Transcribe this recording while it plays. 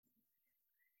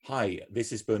Hi,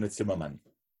 this is Bernard Zimmermann.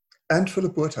 And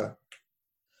Philip Werter.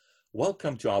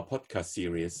 Welcome to our podcast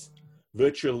series,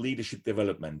 Virtual Leadership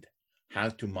Development, How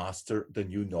to Master the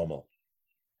New Normal.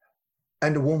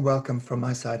 And a warm welcome from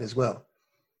my side as well.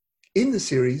 In the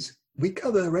series, we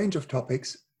cover a range of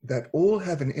topics that all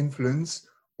have an influence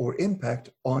or impact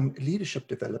on leadership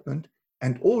development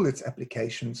and all its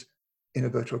applications in a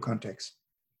virtual context.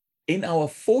 In our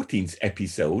 14th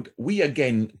episode, we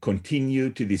again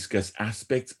continue to discuss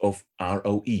aspects of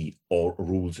ROE, or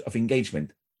Rules of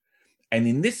Engagement. And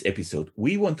in this episode,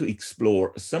 we want to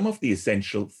explore some of the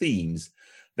essential themes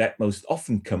that most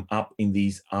often come up in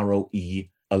these ROE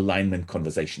alignment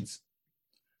conversations.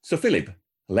 So Philip,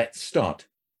 let's start.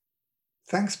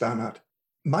 Thanks, Bernard.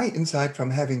 My insight from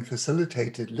having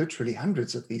facilitated literally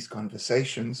hundreds of these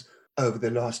conversations over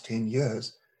the last 10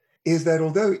 years is that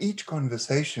although each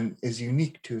conversation is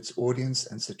unique to its audience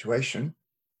and situation,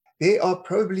 there are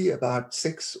probably about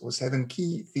 6 or 7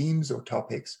 key themes or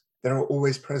topics that are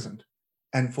always present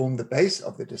and form the base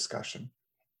of the discussion.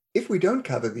 If we don't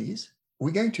cover these, we're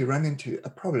going to run into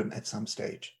a problem at some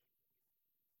stage.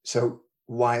 So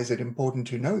why is it important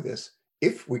to know this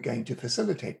if we're going to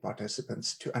facilitate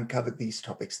participants to uncover these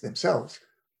topics themselves?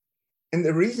 And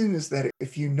the reason is that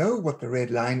if you know what the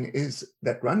red line is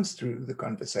that runs through the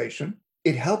conversation,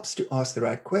 it helps to ask the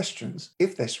right questions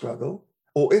if they struggle,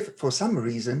 or if for some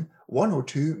reason one or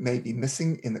two may be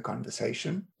missing in the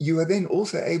conversation. You are then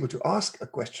also able to ask a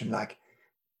question like,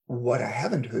 what I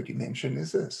haven't heard you mention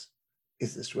is this.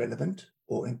 Is this relevant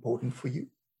or important for you?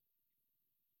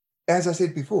 As I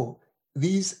said before,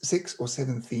 these 6 or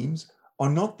 7 themes are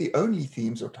not the only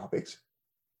themes or topics,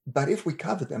 but if we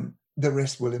cover them, the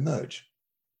rest will emerge.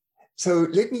 So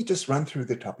let me just run through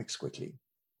the topics quickly.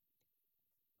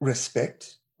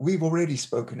 Respect, we've already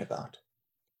spoken about.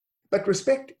 But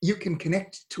respect, you can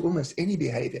connect to almost any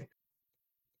behavior,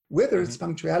 whether it's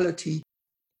punctuality,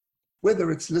 whether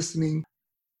it's listening,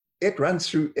 it runs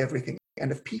through everything.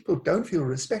 And if people don't feel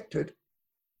respected,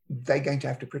 they're going to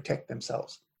have to protect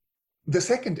themselves. The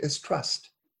second is trust.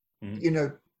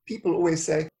 People always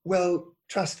say, well,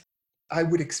 trust, I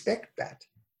would expect that.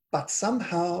 But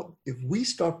somehow, if we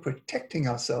start protecting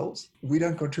ourselves, we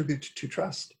don't contribute to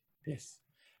trust. Yes.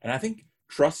 And I think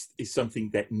trust is something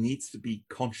that needs to be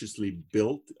consciously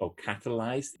built or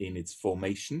catalyzed in its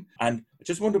formation. And I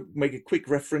just want to make a quick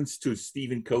reference to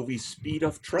Stephen Covey's Speed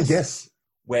of Trust. Yes.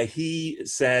 Where he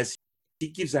says, he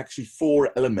gives actually 4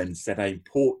 elements that are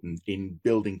important in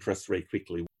building trust very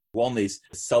quickly. One is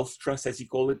self-trust, as you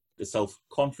call it, the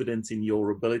self-confidence in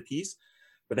your abilities.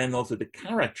 But then also the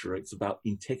character, it's about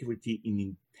integrity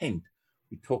in intent.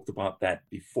 We talked about that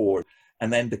before.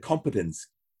 And then the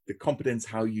competence,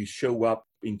 how you show up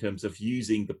in terms of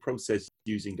using the process,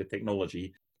 using the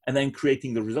technology, and then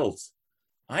creating the results.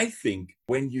 I think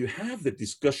when you have the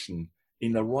discussion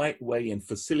in the right way and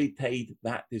facilitate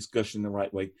that discussion in the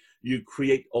right way, you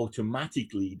create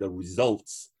automatically the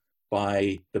results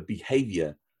by the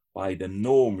behavior, by the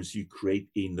norms you create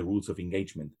in the rules of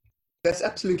engagement. That's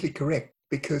absolutely correct.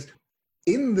 Because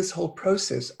in this whole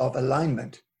process of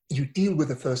alignment, you deal with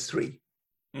the first 3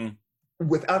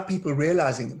 without people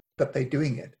realizing that they're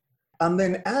doing it. And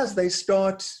then as they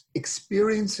start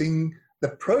experiencing the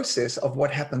process of what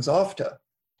happens after,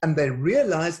 and they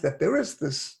realize that there is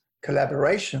this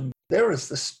collaboration, there is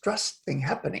this trust thing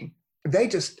happening, they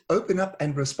just open up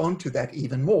and respond to that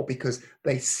even more because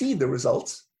they see the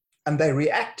results and they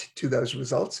react to those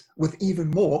results with even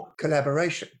more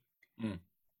collaboration.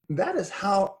 That is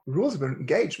how rules of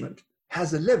engagement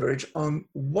has a leverage on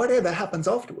whatever happens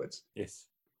afterwards. Yes.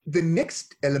 The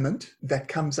next element that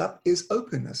comes up is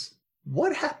openness.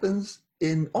 What happens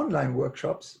in online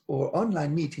workshops or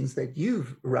online meetings that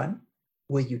you've run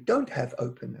where you don't have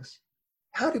openness?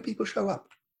 How do people show up?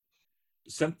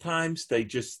 Sometimes they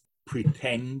just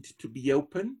pretend to be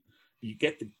open. You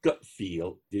get the gut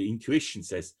feel, the intuition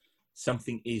says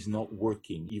something is not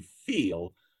working. You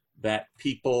feel that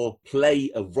people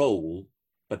play a role,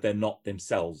 but they're not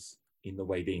themselves in the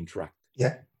way they interact.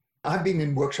 Yeah. I've been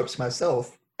in workshops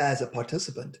myself as a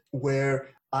participant where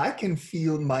I can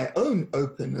feel my own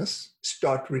openness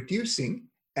start reducing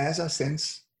as I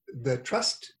sense the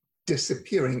trust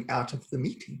disappearing out of the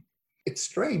meeting. It's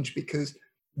strange because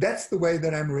that's the way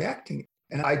that I'm reacting.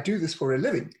 And I do this for a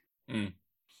living.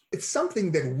 It's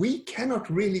something that we cannot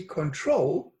really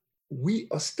control. We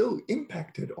are still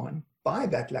impacted on by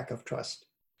that lack of trust.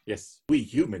 Yes, we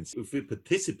humans, if we're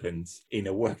participants in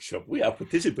a workshop, we are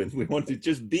participants. We want to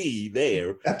just be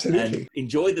there. Absolutely. And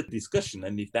enjoy the discussion.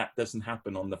 And if that doesn't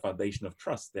happen on the foundation of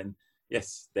trust, then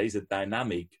yes, there's a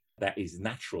dynamic that is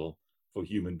natural for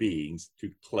human beings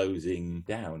to closing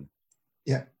down.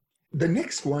 Yeah. The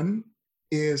next one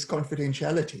is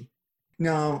confidentiality.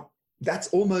 Now, that's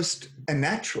almost a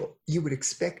natural. You would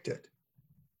expect it.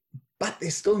 But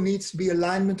there still needs to be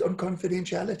alignment on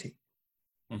confidentiality.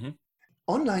 Mm-hmm.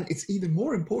 Online, it's even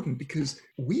more important because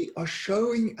we are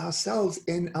showing ourselves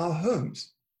in our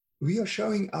homes. We are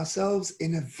showing ourselves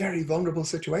in a very vulnerable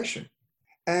situation.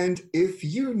 And if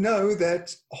you know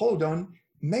that, hold on,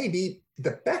 maybe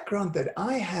the background that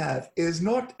I have is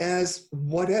not as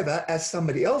whatever as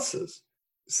somebody else's,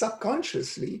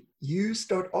 subconsciously, you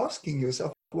start asking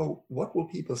yourself, well, what will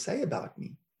people say about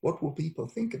me? What will people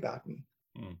think about me?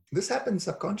 This happens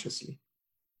subconsciously.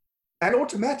 And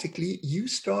automatically, you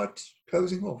start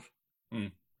closing off.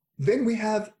 Then we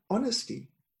have honesty.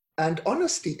 And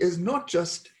honesty is not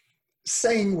just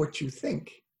saying what you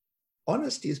think.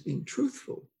 Honesty is being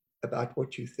truthful about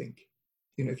what you think.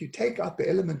 You know, if you take out the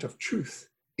element of truth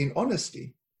in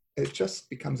honesty, it just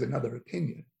becomes another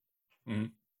opinion. And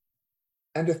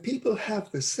if people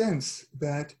have the sense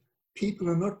that people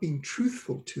are not being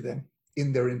truthful to them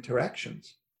in their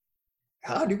interactions,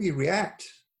 how do we react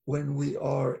when we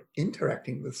are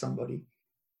interacting with somebody,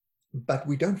 but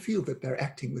we don't feel that they're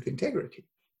acting with integrity?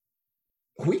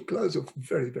 We close off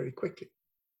very, very quickly.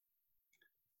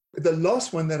 The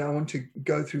last one that I want to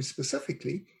go through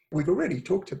specifically, we've already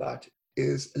talked about,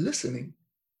 is listening.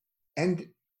 And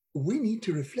we need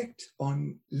to reflect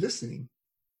on listening.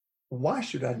 Why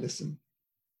should I listen?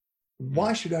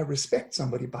 Why should I respect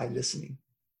somebody by listening?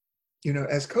 You know,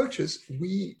 as coaches,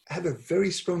 we have a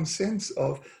very strong sense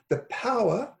of the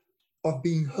power of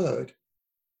being heard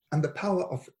and the power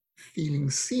of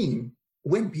feeling seen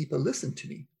when people listen to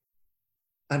me.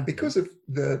 And because of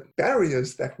the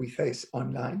barriers that we face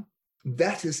online,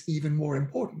 that is even more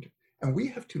important. And we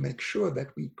have to make sure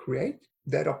that we create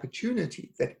that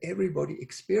opportunity that everybody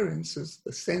experiences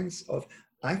the sense of,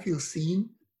 I feel seen,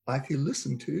 I feel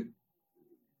listened to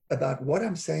about what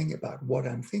I'm saying, about what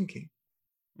I'm thinking.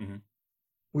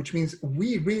 Which means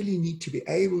we really need to be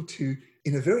able to,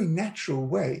 in a very natural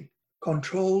way,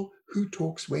 control who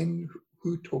talks when,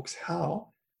 who talks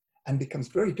how, and becomes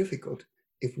very difficult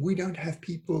if we don't have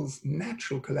people's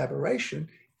natural collaboration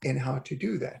in how to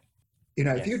do that. You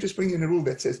know, if you just bring in a rule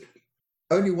that says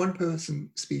only one person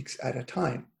speaks at a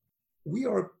time, we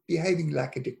are behaving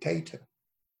like a dictator.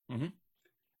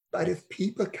 But if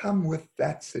people come with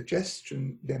that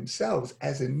suggestion themselves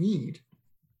as a need,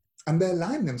 and they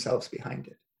align themselves behind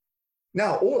it.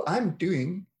 Now, all I'm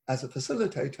doing as a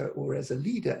facilitator or as a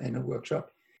leader in a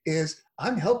workshop is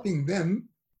I'm helping them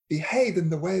behave in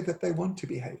the way that they want to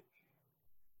behave.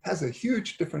 Has a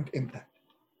huge different impact.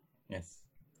 Yes.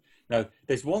 Now,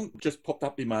 there's one just popped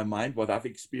up in my mind, what I've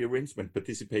experienced when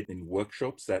participating in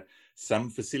workshops, that some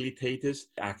facilitators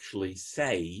actually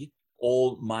say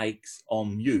all mics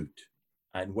on mute.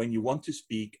 And when you want to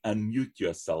speak, unmute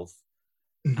yourself.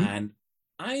 And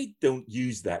I don't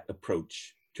use that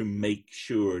approach to make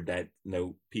sure that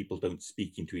people don't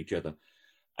speak into each other.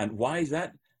 And why is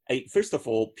that? First of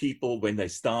all, people, when they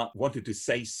start wanting to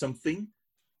say something,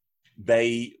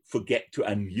 they forget to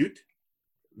unmute.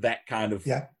 That kind of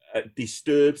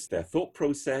disturbs their thought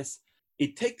process.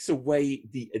 It takes away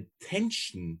the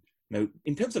attention. Now,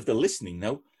 in terms of the listening,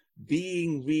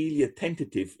 being really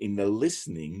attentive in the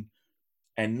listening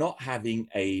and not having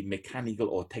a mechanical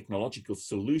or technological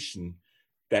solution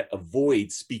that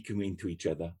avoids speaking into each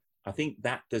other, I think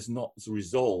that does not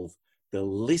resolve the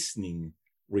listening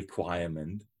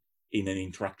requirement in an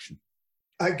interaction.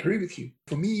 I agree with you.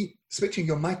 For me, switching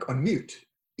your mic on mute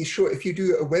is sure, if you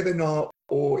do a webinar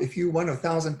or if you're one of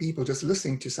 1,000 people just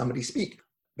listening to somebody speak,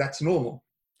 that's normal.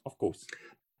 Of course.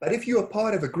 But if you're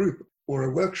part of a group or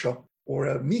a workshop or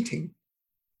a meeting,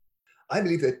 I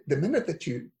believe that the minute that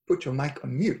you put your mic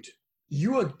on mute,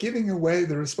 you are giving away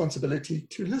the responsibility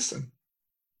to listen.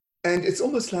 And it's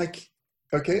almost like,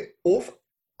 okay, off,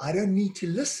 I don't need to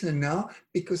listen now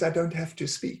because I don't have to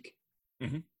speak.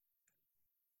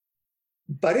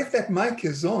 But if that mic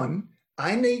is on,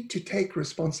 I need to take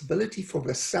responsibility for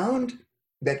the sound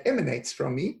that emanates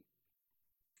from me,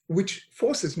 which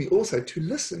forces me also to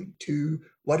listen to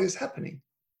what is happening.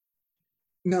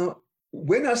 Now,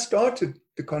 when I started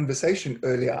the conversation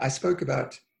earlier, I spoke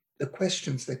about the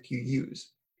questions that you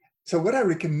use. So what I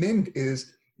recommend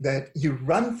is that you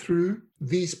run through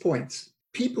these points.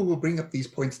 People will bring up these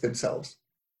points themselves.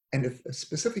 And if a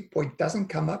specific point doesn't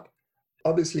come up,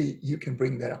 obviously you can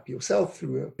bring that up yourself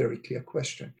through a very clear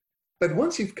question. But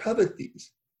once you've covered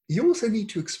these, you also need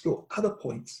to explore other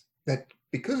points that,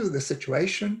 because of the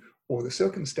situation or the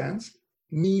circumstance,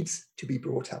 needs to be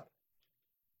brought up.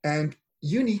 And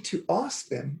you need to ask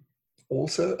them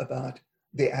also about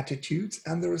their attitudes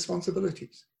and their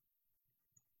responsibilities.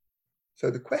 So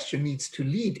the question needs to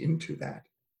lead into that,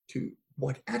 to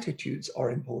what attitudes are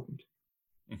important,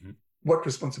 what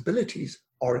responsibilities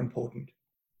are important.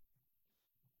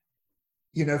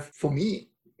 You know, for me,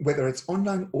 whether it's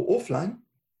online or offline,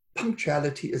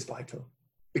 punctuality is vital,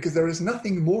 because there is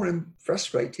nothing more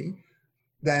frustrating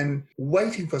than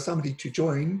waiting for somebody to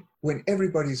join when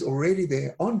everybody's already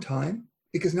there on time,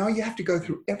 because now you have to go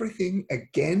through everything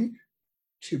again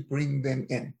to bring them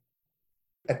in.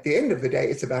 At the end of the day,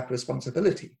 it's about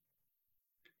responsibility.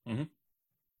 And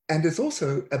it's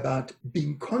also about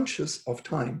being conscious of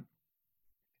time.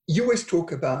 You always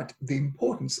talk about the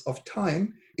importance of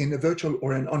time in a virtual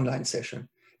or an online session,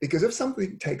 because if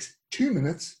something takes 2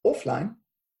 minutes offline,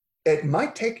 it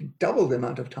might take double the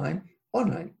amount of time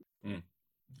online.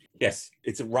 Yes,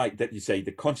 it's right that you say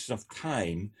the consciousness of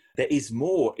time. There is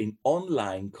more in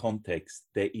online context.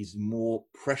 There is more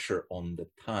pressure on the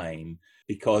time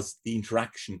because the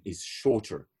interaction is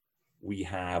shorter we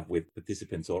have with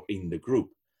participants or in the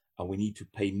group. And we need to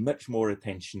pay much more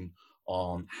attention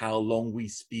on how long we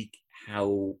speak,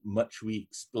 how much we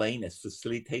explain as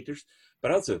facilitators,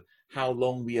 but also how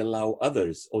long we allow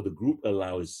others or the group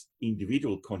allows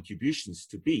individual contributions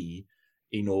to be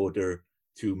in order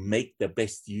to make the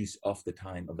best use of the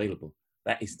time available.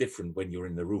 That is different when you're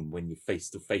in the room, when you're face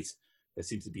to face. There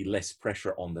seems to be less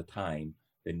pressure on the time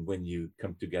than when you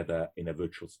come together in a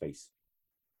virtual space.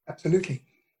 Absolutely.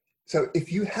 So if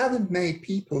you haven't made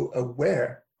people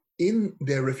aware in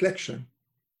their reflection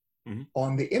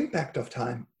on the impact of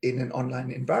time in an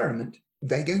online environment,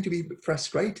 they're going to be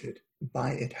frustrated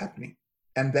by it happening.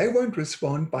 And they won't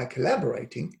respond by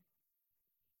collaborating.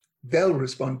 They'll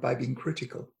respond by being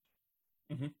critical.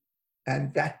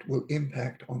 And that will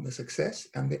impact on the success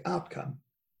and the outcome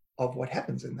of what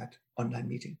happens in that online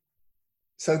meeting.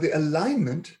 So the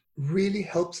alignment really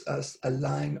helps us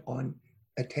align on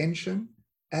attention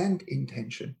and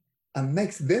intention and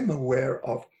makes them aware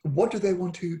of what do they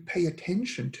want to pay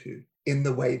attention to in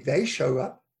the way they show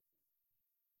up,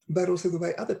 but also the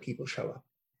way other people show up.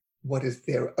 What is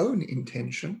their own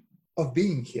intention of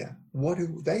being here? What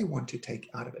do they want to take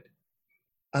out of it?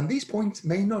 And these points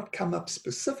may not come up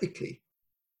specifically,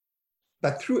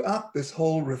 but throughout this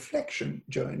whole reflection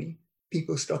journey,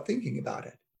 people start thinking about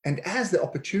it. And as the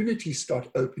opportunities start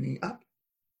opening up,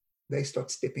 they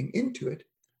start stepping into it.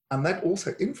 And that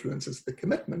also influences the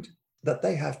commitment that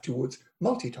they have towards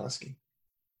multitasking.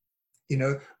 You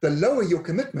know, the lower your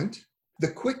commitment,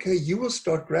 the quicker you will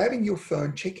start grabbing your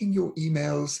phone, checking your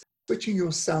emails, switching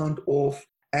your sound off,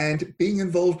 and being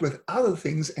involved with other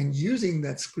things and using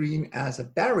that screen as a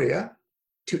barrier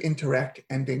to interact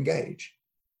and engage.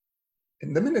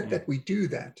 And the minute that we do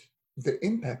that, the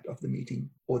impact of the meeting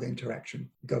or the interaction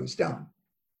goes down.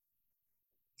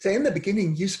 So in the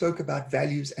beginning, you spoke about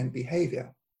values and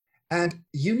behavior, and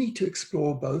you need to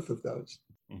explore both of those.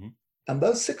 And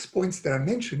those 6 points that I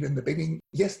mentioned in the beginning,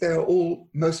 yes, they are all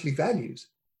mostly values,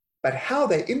 but how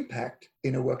they impact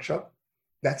in a workshop,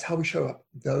 that's how we show up.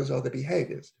 Those are the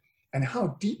behaviors. And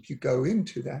how deep you go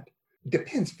into that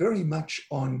depends very much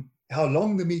on how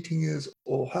long the meeting is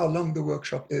or how long the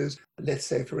workshop is. Let's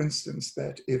say, for instance,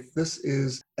 that if this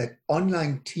is an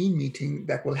online team meeting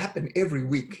that will happen every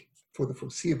week for the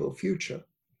foreseeable future,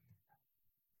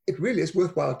 it really is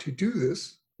worthwhile to do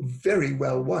this very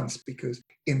well once, because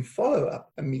in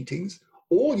follow-up meetings,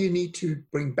 all you need to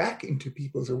bring back into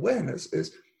people's awareness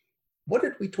is, what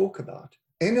did we talk about?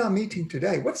 In our meeting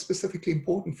today, what's specifically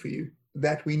important for you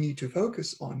that we need to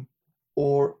focus on?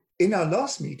 Or in our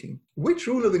last meeting, which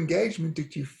rule of engagement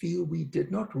did you feel we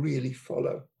did not really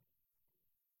follow?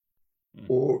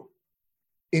 Or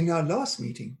in our last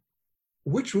meeting,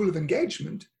 which rule of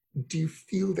engagement do you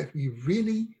feel that we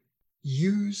really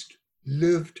used,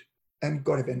 lived, and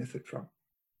got a benefit from?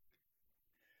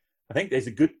 I think there's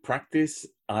a good practice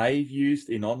I've used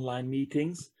in online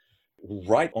meetings,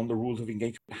 right on the rules of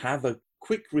engagement. Have a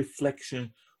quick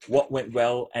reflection, what went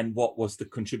well and what was the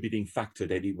contributing factor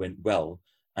that it went well.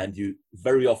 And you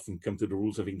very often come to the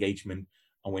rules of engagement,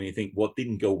 and when you think what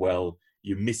didn't go well,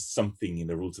 you missed something in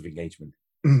the rules of engagement.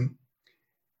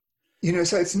 You know,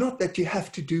 so it's not that you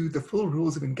have to do the full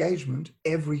rules of engagement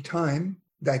every time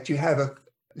that you have a,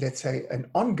 let's say, an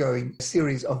ongoing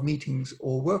series of meetings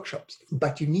or workshops,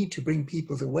 but you need to bring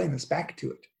people's awareness back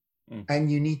to it.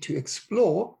 And you need to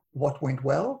explore what went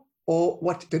well or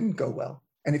what didn't go well.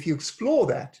 And if you explore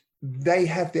that, they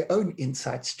have their own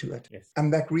insights to it. Yes.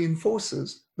 And that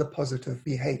reinforces the positive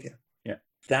behavior. Yeah,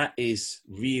 that is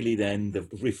really then the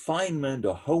refinement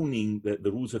or honing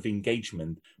the rules of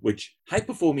engagement, which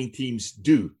high-performing teams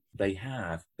do. they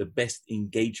have the best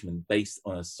engagement based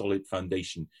on a solid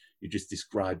foundation you just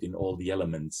described in all the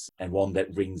elements. And one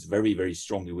that rings very, very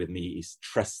strongly with me is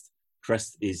trust.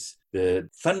 Trust is the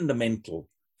fundamental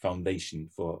foundation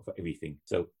for everything.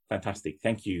 So fantastic.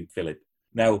 Thank you, Philip.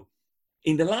 Now,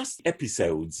 in the last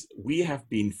episodes, we have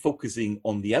been focusing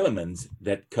on the elements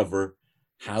that cover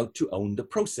how to own the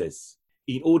process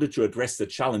in order to address the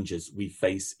challenges we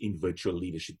face in virtual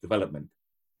leadership development.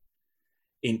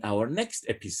 In our next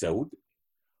episode,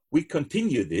 we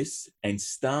continue this and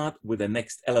start with the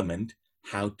next element,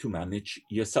 how to manage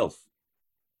yourself.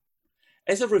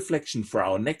 As a reflection for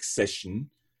our next session,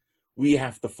 we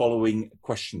have the following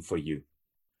question for you.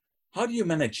 How do you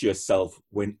manage yourself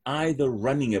when either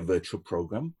running a virtual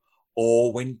program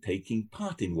or when taking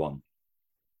part in one?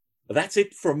 That's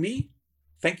it from me.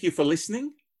 Thank you for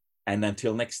listening, and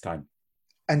until next time.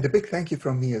 And a big thank you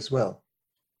from me as well.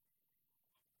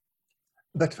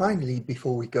 But finally,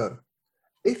 before we go,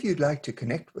 if you'd like to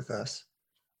connect with us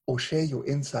or share your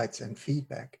insights and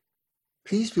feedback,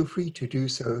 please feel free to do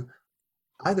so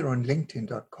either on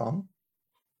linkedin.com,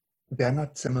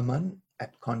 Bernhard Zimmermann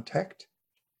at contact,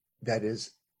 that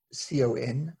is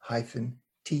CON-TACT,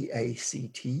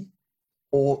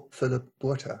 or Philip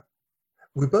Burter.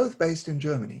 We're both based in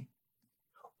Germany.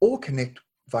 Or connect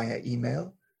via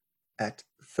email at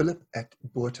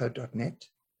philip@burter.net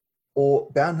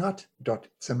or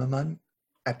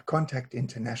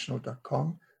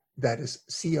bernhard.zimmermann@contactinternational.com, that is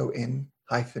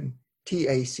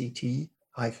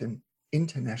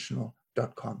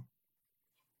CON-TACT-international.com.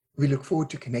 We look forward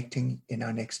to connecting in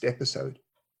our next episode.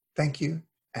 Thank you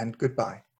and goodbye.